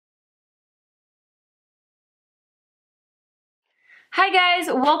Hi guys,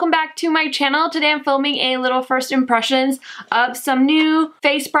 welcome back to my channel. Today I'm filming a little first impressions of some new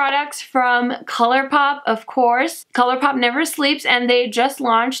face products from ColourPop, of course. ColourPop never sleeps, and they just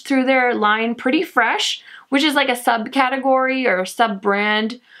launched through their line Pretty Fresh, which is like a subcategory or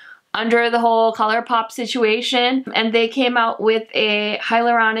sub-brand under the whole ColourPop situation. And they came out with a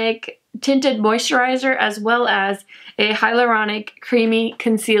hyaluronic tinted moisturizer as well as a hyaluronic creamy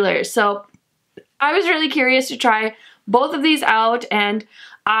concealer. So I was really curious to try both of these out, and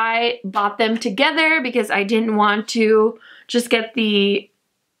I bought them together because I didn't want to just get the,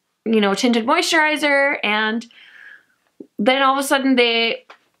 tinted moisturizer, and then all of a sudden they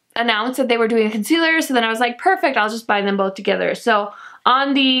announced that they were doing a concealer, so then I was like, perfect, I'll just buy them both together. So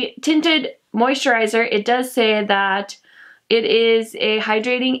on the tinted moisturizer, it does say that it is a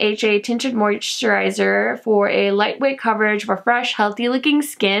hydrating HA tinted moisturizer for a lightweight coverage for fresh, healthy looking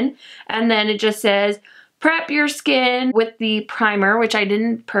skin, and then it just says, prep your skin with the primer, which I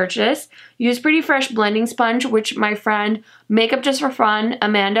didn't purchase. Use Pretty Fresh blending sponge, which my friend Makeup Just for Fun,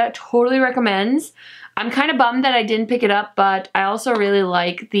 Amanda, totally recommends. I'm kind of bummed that I didn't pick it up, but I also really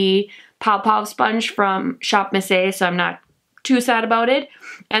like the Pow Pow sponge from Shop Miss A, so I'm not too sad about it.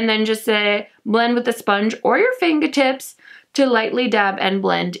 And then just say blend with the sponge or your fingertips to lightly dab and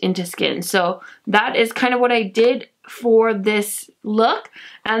blend into skin. So that is kind of what I did for this look.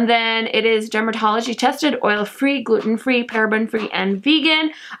 And then it is dermatology tested, oil-free, gluten-free, paraben-free, and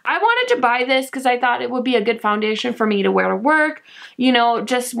vegan. I wanted to buy this because I thought it would be a good foundation for me to wear to work,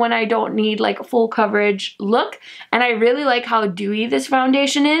 just when I don't need like a full coverage look. And I really like how dewy this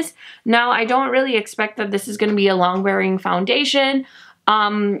foundation is. Now, I don't really expect that this is going to be a long-wearing foundation.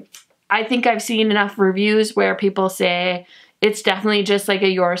 I think I've seen enough reviews where people say it's definitely just like a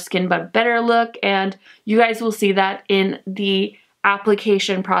your skin but better look, and you guys will see that in the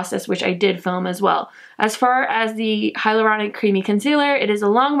application process, which I did film as well. As far as the hyaluronic creamy concealer, it is a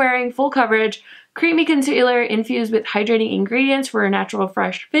long-wearing, full coverage creamy concealer infused with hydrating ingredients for a natural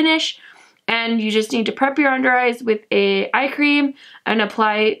fresh finish. And you just need to prep your under eyes with a eye cream and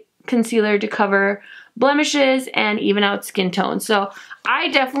apply concealer to cover blemishes and even out skin tone. So I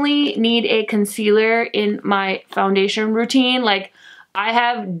definitely need a concealer in my foundation routine. Like, I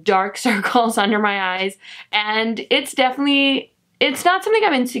have dark circles under my eyes, and it's not something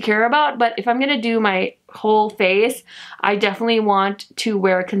I'm insecure about, but if I'm gonna do my whole face, I definitely want to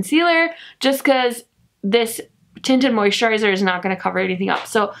wear a concealer just because this tinted moisturizer is not going to cover anything up.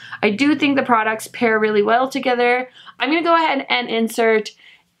 So I do think the products pair really well together. I'm going to go ahead and insert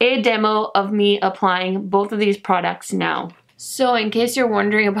a demo of me applying both of these products now. So in case you're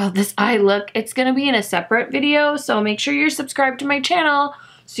wondering about this eye look, it's going to be in a separate video, so make sure you're subscribed to my channel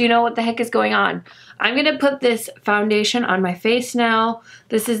so you know what the heck is going on. I'm going to put this foundation on my face now.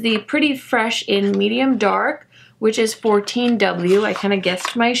 This is the Pretty Fresh in medium dark, which is 14W. I kind of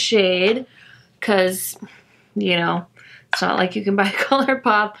guessed my shade because, it's not like you can buy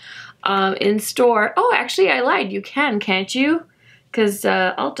ColourPop in store. Oh, actually I lied. You can, can't you? Because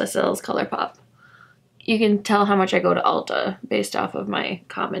Ulta sells ColourPop. You can tell how much I go to Ulta based off of my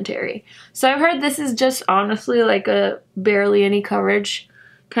commentary. So I've heard this is just honestly like a barely any coverage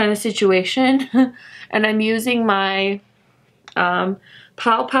kind of situation. And I'm using my Pow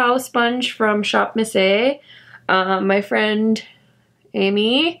Pow sponge from Shop Miss A. My friend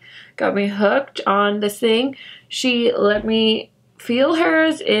Amy got me hooked on this thing. She let me feel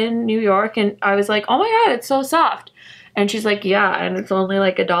hers in New York, and I was like, oh my god, it's so soft. And she's like, yeah, and it's only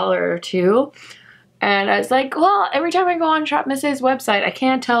like $1 or $2. And I was like, well, every time I go on Shop Miss A's website, I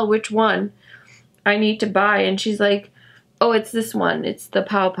can't tell which one I need to buy. And she's like, oh, it's this one. It's the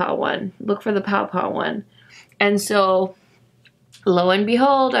Pow Pow one. Look for the Pow Pow one. And so, lo and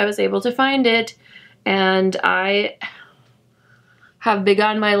behold, I was able to find it. And I have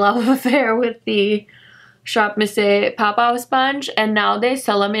begun my love affair with the Shop Miss A Pow Pow sponge. And now they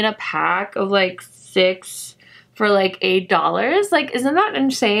sell them in a pack of like 6 for like $8. Like, isn't that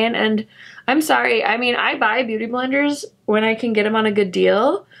insane? And I'm sorry, I mean, I buy beauty blenders when I can get them on a good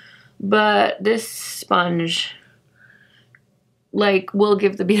deal, but this sponge, like, will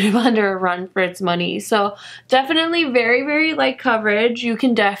give the beauty blender a run for its money. So definitely very, very light coverage. You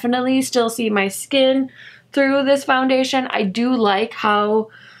can definitely still see my skin through this foundation. I do like how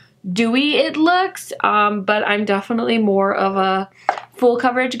dewy it looks, but I'm definitely more of a full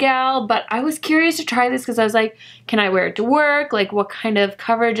coverage gal. But I was curious to try this because I was like, can I wear it to work? Like, what kind of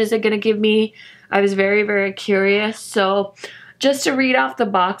coverage is it going to give me? I was very, very curious. So just to read off the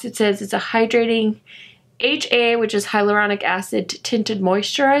box, it says it's a hydrating HA, which is hyaluronic acid tinted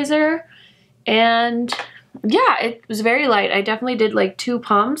moisturizer. And yeah, it was very light. I definitely did like 2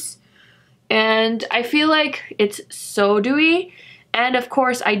 pumps, and I feel like it's so dewy. And of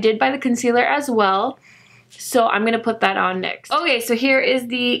course, I did buy the concealer as well. So I'm going to put that on next. Okay, so here is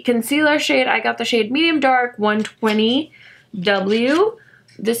the concealer shade. I got the shade Medium Dark 120W.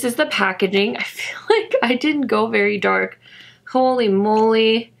 This is the packaging. I feel like I didn't go very dark. Holy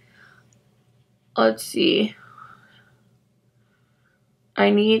moly. Let's see. I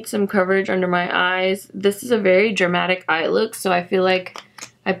need some coverage under my eyes. This is a very dramatic eye look, so I feel like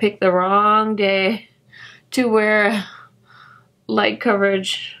I picked the wrong day to wear light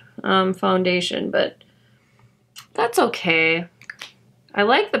coverage foundation, but that's okay. I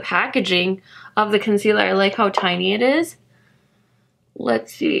like the packaging of the concealer. I like how tiny it is.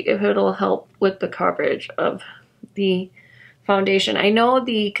 Let's see if it'll help with the coverage of the foundation. I know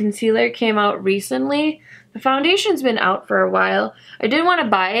the concealer came out recently. The foundation's been out for a while. I didn't want to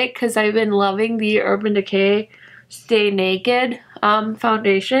buy it because I've been loving the Urban Decay Stay Naked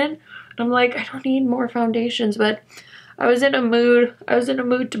foundation. I'm like, I don't need more foundations, but I was in a mood. I was in a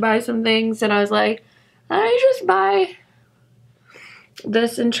mood to buy some things, and I was like, I just buy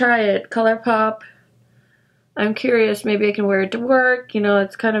this and try it. ColourPop. I'm curious, maybe I can wear it to work. You know,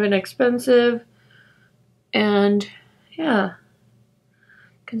 it's kind of inexpensive. And yeah.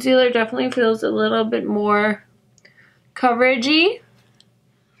 Concealer definitely feels a little bit more coveragey.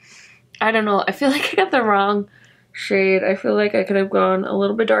 I don't know. I feel like I got the wrong shade. I feel like I could have gone a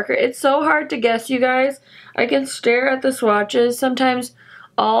little bit darker. It's so hard to guess, you guys. I can stare at the swatches sometimes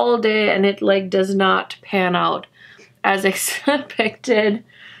all day and it like does not pan out as expected.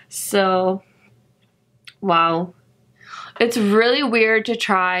 So, wow. It's really weird to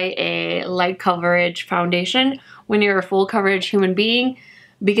try a light coverage foundation when you're a full coverage human being,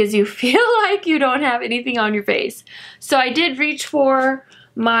 because you feel like you don't have anything on your face. So I did reach for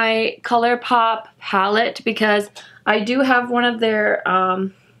my ColourPop palette because I do have one of their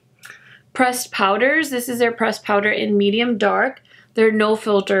pressed powders. This is their pressed powder in Medium Dark. Their no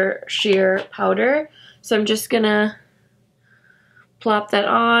filter sheer powder. So I'm just gonna plop that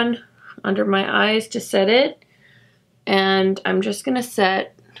on under my eyes to set it. And I'm just gonna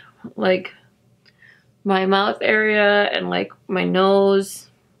set like my mouth area and like my nose.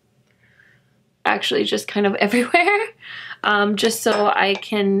 Actually just kind of everywhere, just so I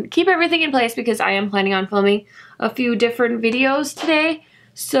can keep everything in place because I am planning on filming a few different videos today.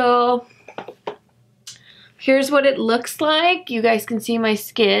 So here's what it looks like. You guys can see my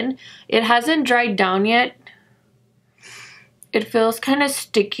skin. It hasn't dried down yet. It feels kind of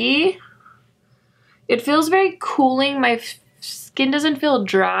sticky. It feels very cooling. My skin doesn't feel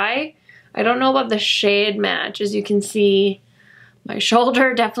dry. I don't know about the shade match. As you can see, my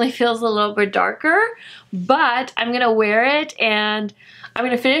shoulder definitely feels a little bit darker, but I'm gonna wear it and I'm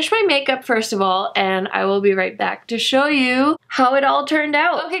gonna finish my makeup first of all, and I will be right back to show you how it all turned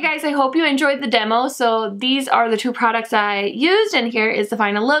out. Okay guys, I hope you enjoyed the demo. So these are the two products I used, and here is the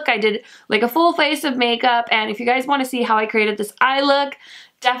final look. I did like a full face of makeup, and if you guys wanna see how I created this eye look,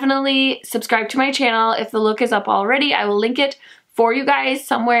 definitely subscribe to my channel. If the look is up already, I will link it for you guys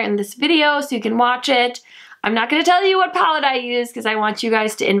somewhere in this video so you can watch it. I'm not going to tell you what palette I use because I want you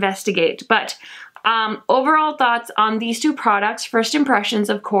guys to investigate. But overall thoughts on these two products, first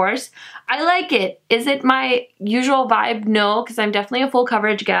impressions of course. I like it. Is it my usual vibe? No, because I'm definitely a full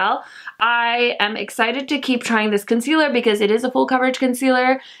coverage gal. I am excited to keep trying this concealer because it is a full coverage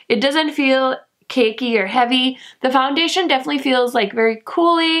concealer. It doesn't feel cakey or heavy. The foundation definitely feels like very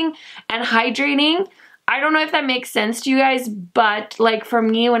cooling and hydrating. I don't know if that makes sense to you guys, but like for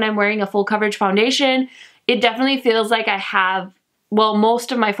me, when I'm wearing a full coverage foundation, it definitely feels like I have, well,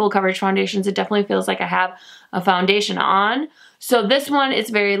 most of my full coverage foundations, it definitely feels like I have a foundation on. So this one is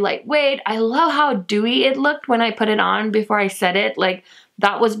very lightweight. I love how dewy it looked when I put it on before I set it. Like,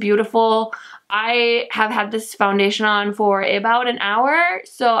 that was beautiful. I have had this foundation on for about an hour,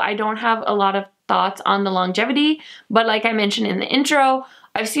 so I don't have a lot of thoughts on the longevity. But like I mentioned in the intro,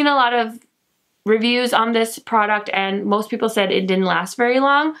 I've seen a lot of reviews on this product and most people said it didn't last very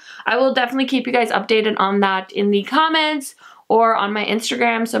long. I will definitely keep you guys updated on that in the comments or on my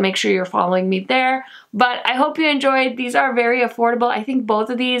Instagram, so make sure you're following me there. But I hope you enjoyed. These are very affordable. I think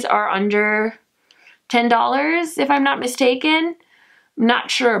both of these are under $10 if I'm not mistaken. I'm not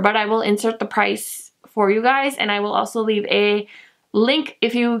sure, but I will insert the price for you guys, and I will also leave a link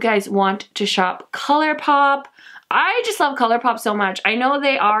if you guys want to shop ColourPop. I just love ColourPop so much. I know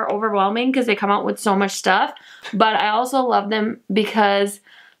they are overwhelming because they come out with so much stuff, but I also love them because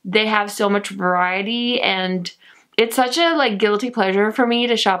they have so much variety, and it's such a like guilty pleasure for me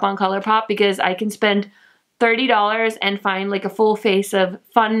to shop on ColourPop because I can spend $30 and find like a full face of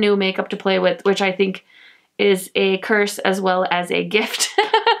fun new makeup to play with, which I think is a curse as well as a gift.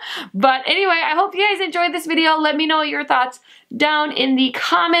 But anyway, I hope you guys enjoyed this video. Let me know your thoughts down in the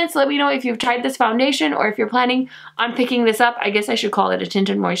comments. Let me know if you've tried this foundation or if you're planning on picking this up. I guess I should call it a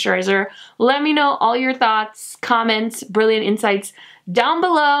tinted moisturizer. Let me know all your thoughts, comments, brilliant insights down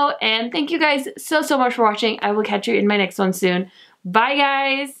below. And thank you guys so much for watching. I will catch you in my next one soon. Bye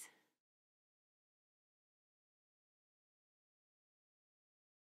guys!